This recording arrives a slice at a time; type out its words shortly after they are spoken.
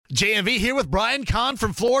JMV here with Brian Kahn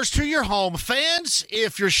from Floors to Your Home. Fans,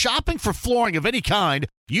 if you're shopping for flooring of any kind,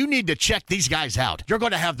 you need to check these guys out. You're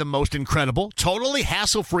going to have the most incredible, totally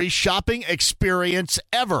hassle-free shopping experience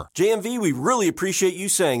ever. JMV, we really appreciate you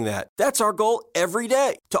saying that. That's our goal every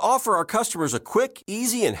day, to offer our customers a quick,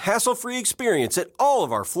 easy, and hassle-free experience at all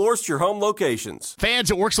of our Floors to Your Home locations.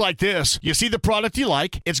 Fans, it works like this. You see the product you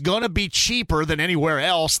like. It's going to be cheaper than anywhere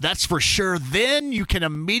else, that's for sure. Then you can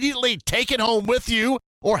immediately take it home with you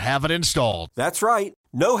or have it installed. That's right.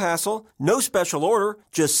 No hassle, no special order.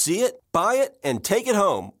 Just see it, buy it, and take it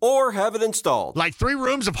home or have it installed. Like 3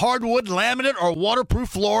 rooms of hardwood, laminate, or waterproof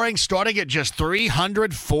flooring starting at just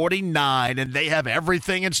 $349, and they have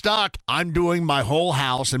everything in stock. I'm doing my whole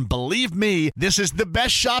house, and believe me, this is the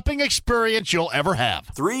best shopping experience you'll ever have.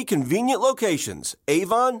 3 convenient locations: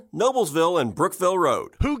 Avon, Noblesville, and Brookville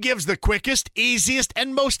Road. Who gives the quickest, easiest,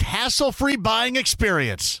 and most hassle-free buying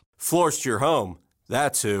experience? Floors to Your Home.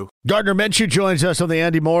 That's who. Gardner Minshew joins us on the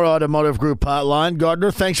Andy Moore Automotive Group hotline. Gardner,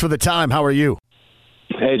 thanks for the time. How are you?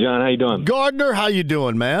 Hey, John. How you doing? Gardner, how you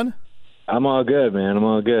doing, man? I'm all good, man. I'm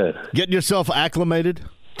all good. Getting yourself acclimated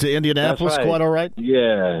to Indianapolis? That's right. Quite all right?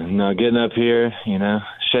 Yeah. No, getting up here,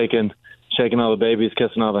 shaking all the babies,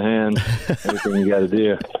 kissing all the hands, everything you got to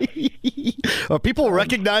do. Are people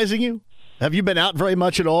recognizing you? Have you been out very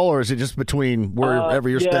much at all, or is it just between wherever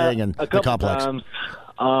you're staying and the complex? Times.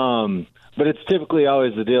 But it's typically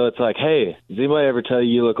always the deal. It's like, hey, does anybody ever tell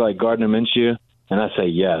you look like Gardner Minshew? And I say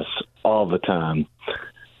yes all the time.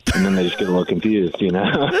 And then they just get a little confused, Do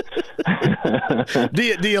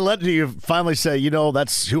you finally say,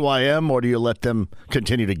 that's who I am, or do you let them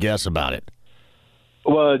continue to guess about it?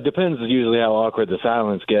 Well, it depends usually how awkward the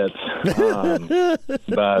silence gets. But,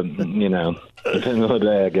 depends on the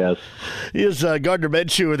day, I guess. Here's Gardner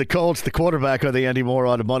Minshew of the Colts, the quarterback of the Andy Moore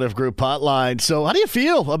Automotive Group hotline. So how do you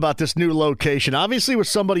feel about this new location? Obviously with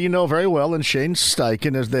somebody you know very well in Shane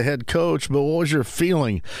Steichen as the head coach, but what was your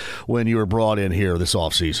feeling when you were brought in here this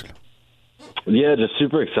offseason? Yeah, just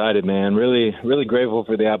super excited, man. Really, really grateful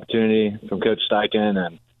for the opportunity from Coach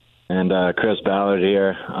Steichen and Chris Ballard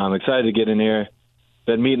here. I'm excited to get in here.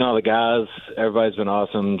 Been meeting all the guys. Everybody's been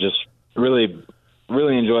awesome. Just really,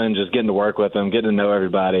 really enjoying just getting to work with them, getting to know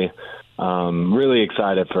everybody. Really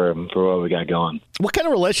excited for what we got going. What kind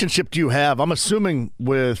of relationship do you have? I'm assuming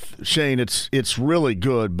with Shane it's really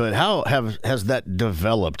good, but how has that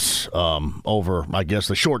developed over, I guess,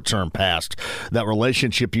 the short-term past, that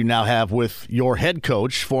relationship you now have with your head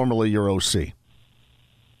coach, formerly your OC?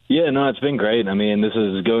 Yeah, no, it's been great. I mean, this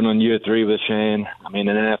is going on year 3 with Shane. I mean,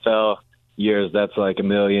 in NFL years, that's like a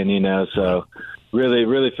million, so really,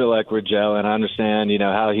 really feel like we're gelling. I understand,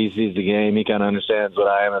 how he sees the game. He kind of understands what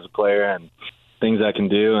I am as a player and things I can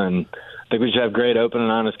do. And I think we should have great, open,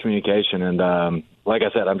 and honest communication. And like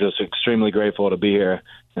I said, I'm just extremely grateful to be here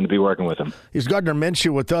and to be working with him. He's Gardner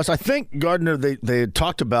Minshew with us. I think, Gardner, they had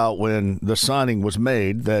talked about when the signing was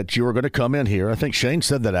made that you were going to come in here. I think Shane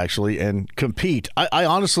said that, actually, and compete. I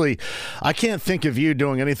honestly, I can't think of you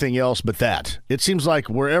doing anything else but that. It seems like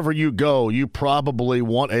wherever you go, you probably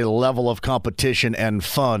want a level of competition and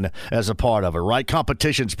fun as a part of it, right?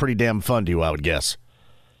 Competition's pretty damn fun to you, I would guess.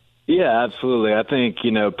 Yeah, absolutely. I think,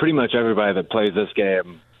 pretty much everybody that plays this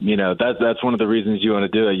game, that's one of the reasons you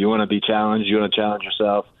want to do it. You want to be challenged. You want to challenge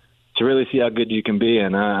yourself to really see how good you can be.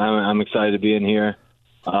 And I'm excited to be in here,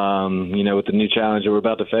 with the new challenge that we're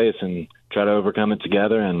about to face and try to overcome it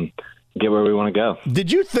together and get where we want to go.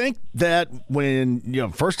 Did you think that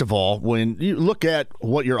when, first of all, when you look at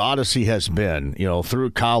what your odyssey has been,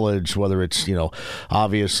 through college, whether it's,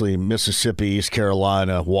 obviously Mississippi, East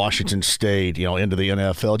Carolina, Washington State, into the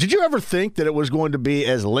NFL, did you ever think that it was going to be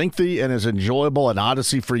as lengthy and as enjoyable an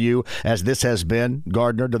odyssey for you as this has been,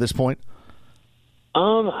 Gardner, to this point?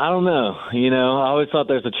 I don't know. I always thought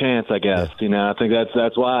there's a chance, I guess. I think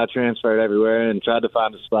that's why I transferred everywhere and tried to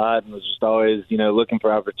find a spot and was just always, looking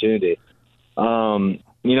for opportunity. I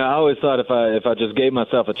always thought if I just gave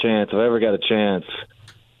myself a chance, if I ever got a chance,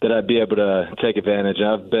 that I'd be able to take advantage.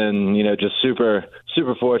 I've been, just super,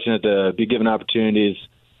 super fortunate to be given opportunities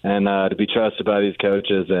and to be trusted by these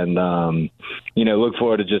coaches and, look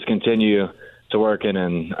forward to just continue to working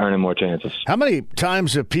and earning more chances. How many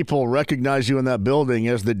times have people recognized you in that building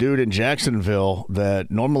as the dude in Jacksonville that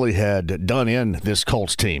normally had done in this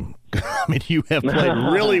Colts team? I mean, you have played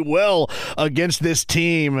really well against this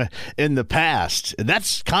team in the past.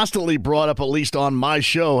 That's constantly brought up, at least on my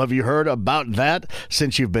show. Have you heard about that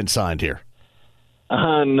since you've been signed here?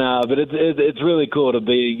 No, but it's really cool to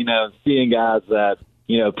be, seeing guys that,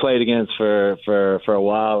 played against for a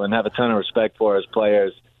while and have a ton of respect for as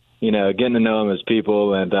players. Getting to know them as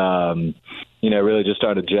people and, really just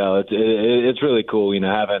started to gel. It's really cool,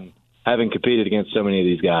 having competed against so many of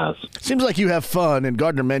these guys. Seems like you have fun, and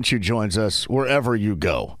Gardner Minshew joins us wherever you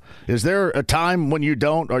go. Is there a time when you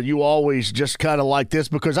don't? Are you always just kind of like this?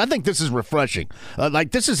 Because I think this is refreshing.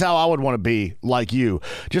 This is how I would want to be like you.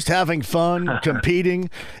 Just having fun, competing,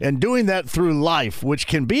 and doing that through life, which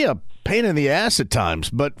can be a pain in the ass at times.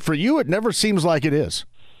 But for you, it never seems like it is.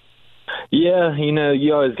 Yeah,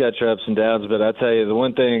 you always got your ups and downs. But I tell you, the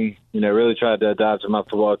one thing, really tried to adopt in my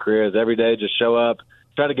football career is every day just show up,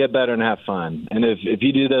 try to get better, and have fun. And if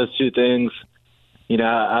you do those two things,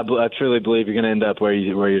 I truly believe you're going to end up where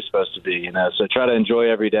you're supposed to be. So try to enjoy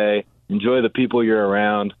every day, enjoy the people you're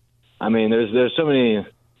around. I mean, there's so many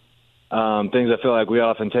things I feel like we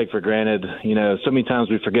often take for granted. So many times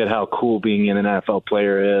we forget how cool being an NFL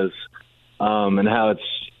player is, and how it's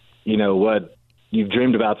what you've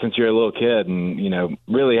dreamed about since you're a little kid, and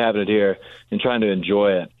really having it here and trying to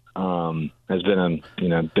enjoy it has been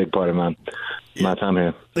a big part of my time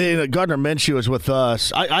here. Gardner Minshew is with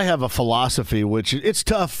us. I have a philosophy which it's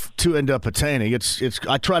tough to end up attaining.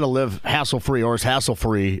 I try to live hassle-free or as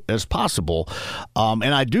hassle-free as possible,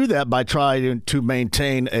 and I do that by trying to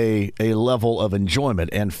maintain a level of enjoyment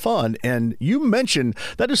and fun. And you mentioned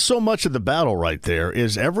that is so much of the battle right there.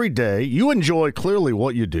 Is every day you enjoy clearly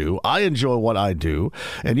what you do. I enjoy what I do,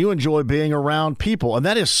 and you enjoy being around people, and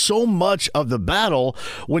that is so much of the battle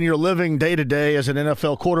when you're living day to day as an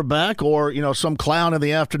NFL quarterback or some clown in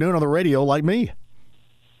the afternoon on the radio like me.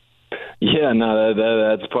 Yeah, no,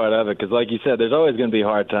 that's part of it. Because like you said, there's always going to be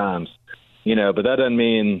hard times, but that doesn't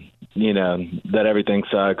mean, that everything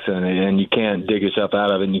sucks and you can't dig yourself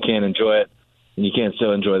out of it and you can't enjoy it and you can't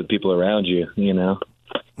still enjoy the people around you,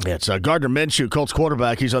 Yeah, it's Gardner Minshew, Colts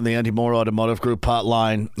quarterback. He's on the Andy Moore Automotive Group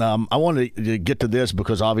hotline. I wanted to get to this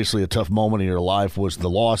because obviously a tough moment in your life was the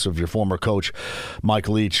loss of your former coach, Mike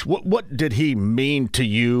Leach. What did he mean to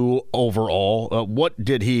you overall? What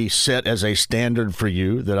did he set as a standard for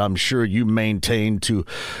you that I'm sure you maintain to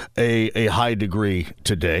a high degree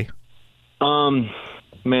today? Man,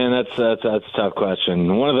 that's a tough question.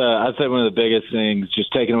 I'd say one of the biggest things,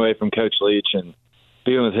 just taking away from Coach Leach and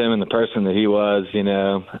being with him and the person that he was,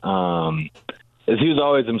 is he was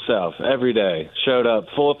always himself every day. Showed up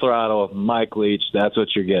full throttle, Mike Leach. That's what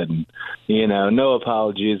you're getting. No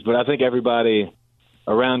apologies. But I think everybody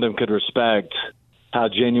around him could respect how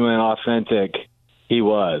genuine, authentic he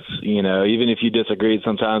was. Even if you disagreed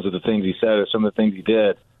sometimes with the things he said or some of the things he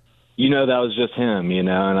did, that was just him. And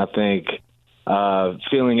I think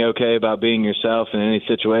feeling okay about being yourself in any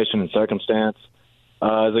situation and circumstance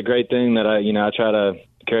is a great thing that I try to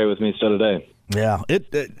carry with me still today. Yeah, it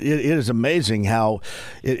is amazing how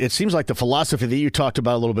it seems like the philosophy that you talked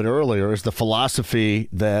about a little bit earlier is the philosophy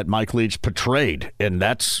that Mike Leach portrayed, and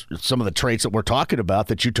that's some of the traits that we're talking about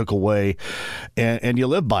that you took away and you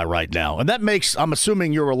live by right now. And that makes, I'm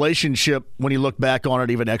assuming, your relationship, when you look back on it,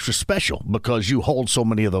 even extra special because you hold so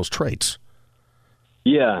many of those traits.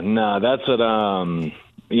 Yeah, no, that's what, me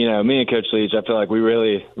and Coach Leach, I feel like we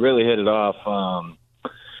really, really hit it off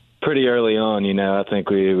pretty early on. I think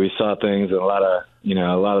we saw things in a lot of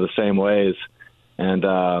the same ways. And,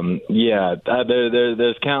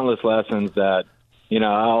 there's countless lessons that, I'll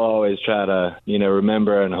always try to,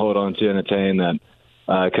 remember and hold on to and attain that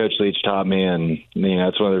Coach Leach taught me. And,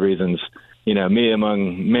 that's one of the reasons, me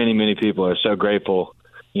among many, many people are so grateful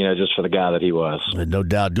just for the guy that he was. No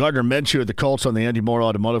doubt. Gardner Minshew at the Colts on the Andy Moore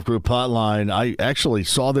Automotive Group hotline. I actually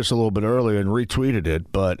saw this a little bit earlier and retweeted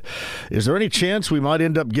it, but is there any chance we might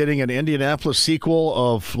end up getting an Indianapolis sequel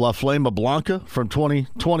of La Flama Blanca from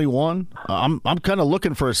 2021? I'm kind of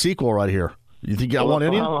looking for a sequel right here. You think I want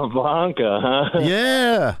Indian? La Flama Blanca, huh?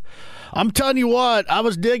 Yeah. I'm telling you what, I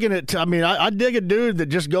was digging it. I mean, I dig a dude that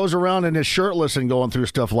just goes around and is shirtless and going through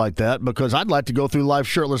stuff like that because I'd like to go through life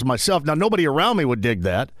shirtless myself. Now, nobody around me would dig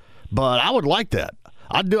that, but I would like that.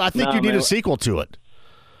 I think you need a sequel to it.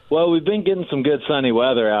 Well, we've been getting some good sunny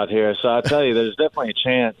weather out here, so I tell you, there's definitely a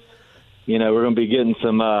chance, we're going to be getting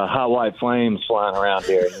some hot white flames flying around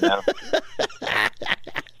here,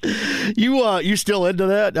 You still into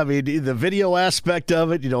that? I mean, the video aspect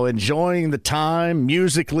of it, enjoying the time,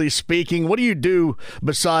 musically speaking. What do you do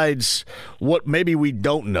besides what maybe we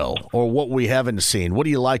don't know or what we haven't seen? What do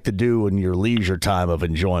you like to do in your leisure time of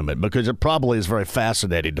enjoyment? Because it probably is very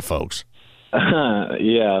fascinating to folks.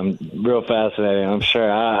 Yeah, real fascinating, I'm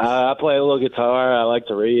sure. I play a little guitar. I like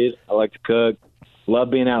to read. I like to cook. Love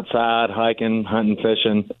being outside, hiking, hunting,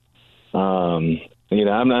 fishing.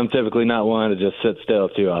 I'm typically not one to just sit still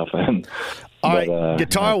too often. All right,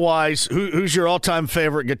 guitar-wise, who's your all-time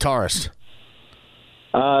favorite guitarist?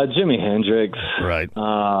 Jimi Hendrix. Right.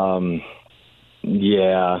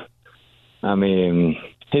 Yeah. I mean,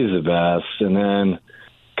 he's the best. And then,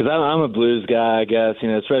 because I'm a blues guy, I guess,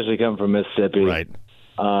 especially coming from Mississippi. Right.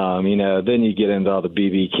 Then you get into all the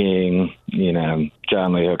B.B. King,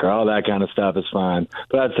 John Lee Hooker, all that kind of stuff is fine.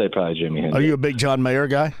 But I'd say probably Jimi Hendrix. Are you a big John Mayer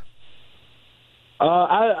guy?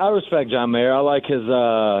 I respect John Mayer. I like his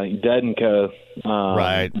Dead and Co.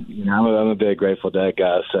 Right. I'm a big Grateful Dead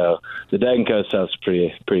guy, so the Dead and Co. stuff's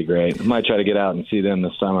pretty great. I might try to get out and see them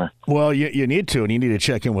this summer. Well, you need to, and you need to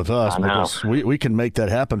check in with us because we can make that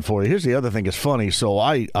happen for you. Here's the other thing that's funny. So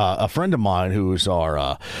a friend of mine who's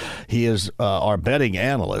our betting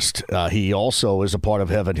analyst, he also is a part of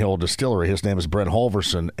Heaven Hill Distillery. His name is Brent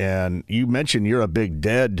Holverson, and you mentioned you're a big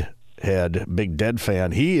Dead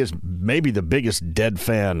fan. He is maybe the biggest Dead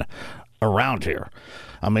fan around here.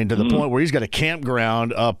 I mean, to the point where he's got a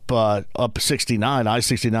campground up 69,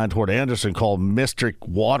 I-69 toward Anderson called Mystic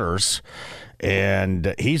Waters,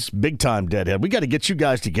 and he's big-time Deadhead. We got to get you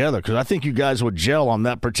guys together because I think you guys would gel on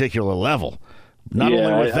that particular level. Not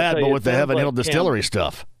only with that, but with the Heaven Hill Distillery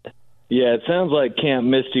stuff. Yeah, it sounds like Camp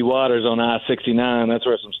Misty Waters on I-69. That's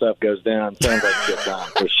where some stuff goes down. Sounds like a good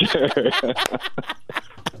time for sure.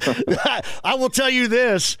 I will tell you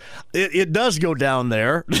this: it does go down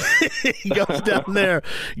there. It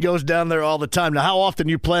goes down there all the time. Now, how often are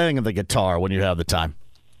you playing the guitar when you have the time?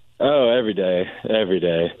 Oh, every day.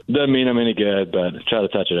 Doesn't mean I'm any good, but try to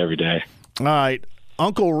touch it every day. All right,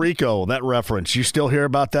 Uncle Rico. That reference, you still hear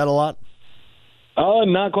about that a lot? Oh,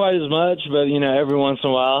 not quite as much, but every once in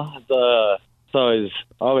a while, it's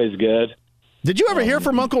always good. Did you ever hear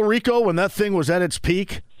from Uncle Rico when that thing was at its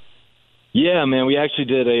peak? Yeah, man, we actually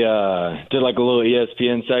did like a little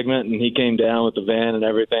ESPN segment, and he came down with the van and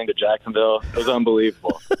everything to Jacksonville. It was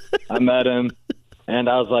unbelievable. I met him, and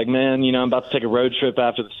I was like, man, I'm about to take a road trip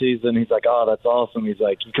after the season. He's like, oh, that's awesome. He's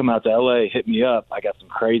like, you come out to L.A., hit me up. I got some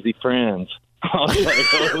crazy friends. I was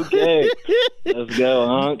like, okay, let's go,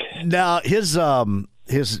 Unc. Now, his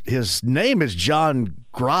name is John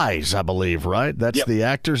Grise, I believe, right? That's the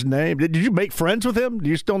actor's name. Did you make friends with him? Do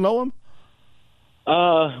you still know him?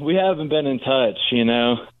 We haven't been in touch,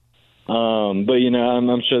 but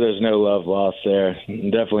I'm sure there's no love lost there.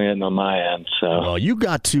 Definitely isn't on my end. So, well, you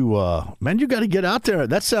got to, get out there.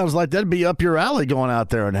 That sounds like that'd be up your alley, going out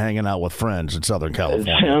there and hanging out with friends in Southern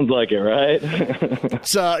California. It sounds like it, right?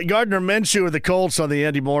 It's Gardner Minshew of the Colts on the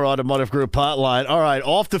Andy Moore Automotive Group hotline. All right,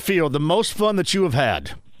 off the field, the most fun that you have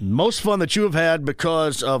had. Most fun that you have had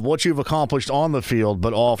because of what you've accomplished on the field,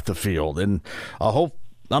 but off the field. And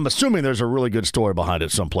I'm assuming there's a really good story behind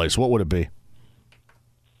it someplace. What would it be?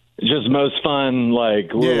 Just most fun,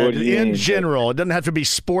 like what do you in mean? general. It doesn't have to be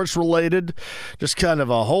sports related. Just kind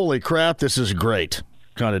of a holy crap, this is great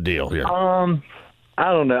kind of deal here. I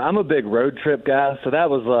don't know. I'm a big road trip guy, so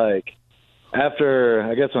that was like after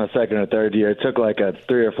I guess my second or third year. It took like a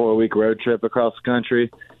 3 or 4 week road trip across the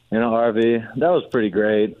country in an RV. That was pretty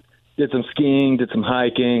great. Did some skiing, did some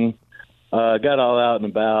hiking, got all out and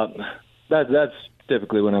about. That's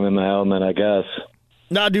typically when I'm in my element, I guess.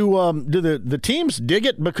 Now, do the teams dig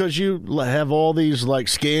it because you have all these like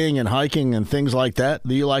skiing and hiking and things like that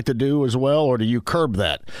you like to do as well, or do you curb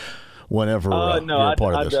that whenever no, you're a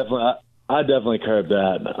part of this? I definitely curb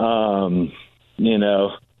that.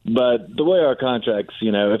 But the way our contracts,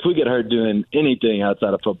 if we get hurt doing anything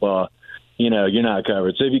outside of football, you're not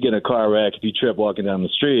covered. So if you get in a car wreck, if you trip walking down the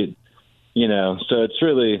street, so it's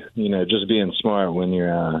really, just being smart when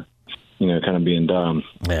you're kind of being dumb.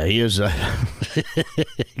 Yeah, he is.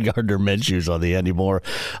 Gardner Minshew's on the Andy Moore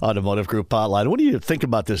Automotive Group hotline. What do you think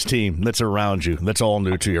about this team that's around you, that's all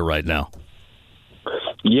new to you right now?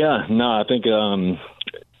 Yeah, no, I think the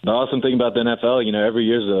awesome thing about the NFL, every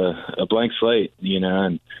year's a blank slate,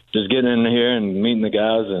 and just getting in here and meeting the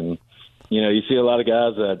guys. And, you see a lot of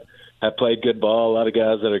guys that have played good ball, a lot of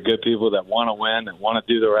guys that are good people that want to win and want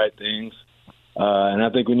to do the right things. And I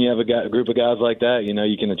think when you have a group of guys like that,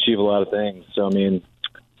 you can achieve a lot of things. So,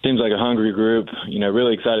 seems like a hungry group,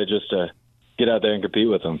 really excited just to get out there and compete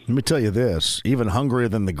with them. Let me tell you this, even hungrier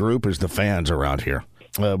than the group is the fans around here.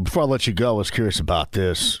 Before I let you go, I was curious about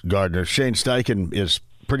this, Gardner. Shane Steichen is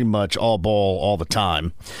pretty much all ball all the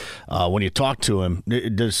time. When you talk to him,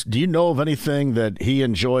 do you know of anything that he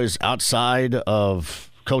enjoys outside of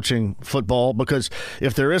coaching football? Because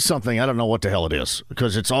if there is something, I don't know what the hell it is,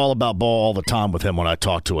 because it's all about ball all the time with him when I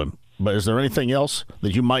talk to him. But is there anything else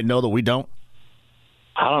that you might know that we don't?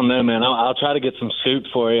 I don't know, man. I'll try to get some soup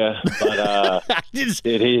for you, but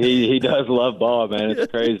he does love ball, man.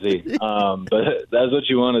 It's crazy. But that's what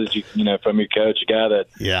you want, is from your coach, a guy that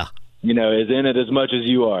is in it as much as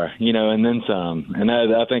you are, and then some. And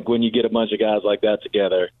I think when you get a bunch of guys like that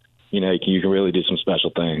together, you can really do some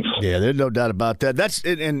special things. Yeah, there's no doubt about that. That's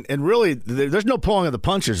and really, there's no pulling of the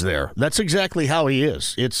punches there. That's exactly how he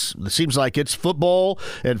is. It seems like it's football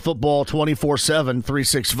and football 24/7,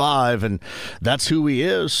 365, and that's who he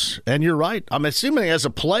is. And you're right. I'm assuming as a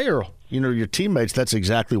player, your teammates, that's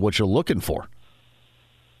exactly what you're looking for.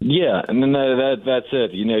 Yeah, and then that's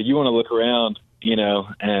it. You want to look around,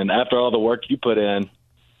 and after all the work you put in,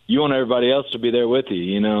 you want everybody else to be there with you.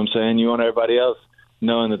 You know what I'm saying? You want everybody else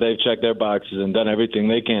knowing that they've checked their boxes and done everything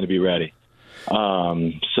they can to be ready.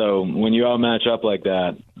 So when you all match up like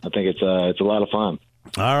that, I think it's a lot of fun.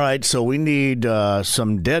 All right, so we need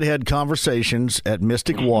some deadhead conversations at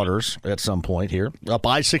Mystic Waters at some point here. Up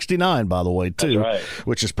I-69, by the way, too, That's right.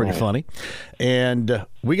 Which is pretty funny. And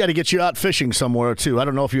we got to get you out fishing somewhere, too. I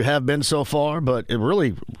don't know if you have been so far, but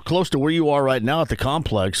really close to where you are right now at the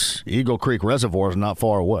complex, Eagle Creek Reservoir is not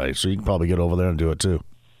far away, so you can probably get over there and do it, too.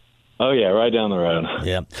 Oh, yeah, right down the road.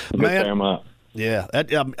 Yeah. Man. Yeah.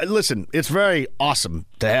 Listen, it's very awesome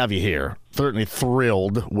to have you here. Certainly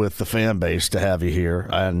thrilled with the fan base to have you here.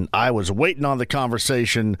 And I was waiting on the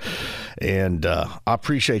conversation, and I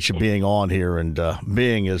appreciate you being on here and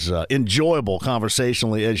being as enjoyable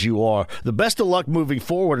conversationally as you are. The best of luck moving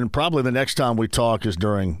forward, and probably the next time we talk is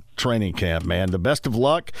during training camp, man. The best of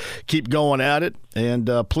luck. Keep going at it. And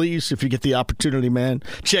please, if you get the opportunity, man,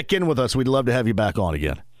 check in with us. We'd love to have you back on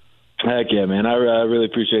again. Heck yeah, man. I really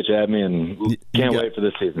appreciate you having me, and can't wait for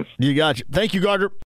this season. You got you. Thank you, Gardner.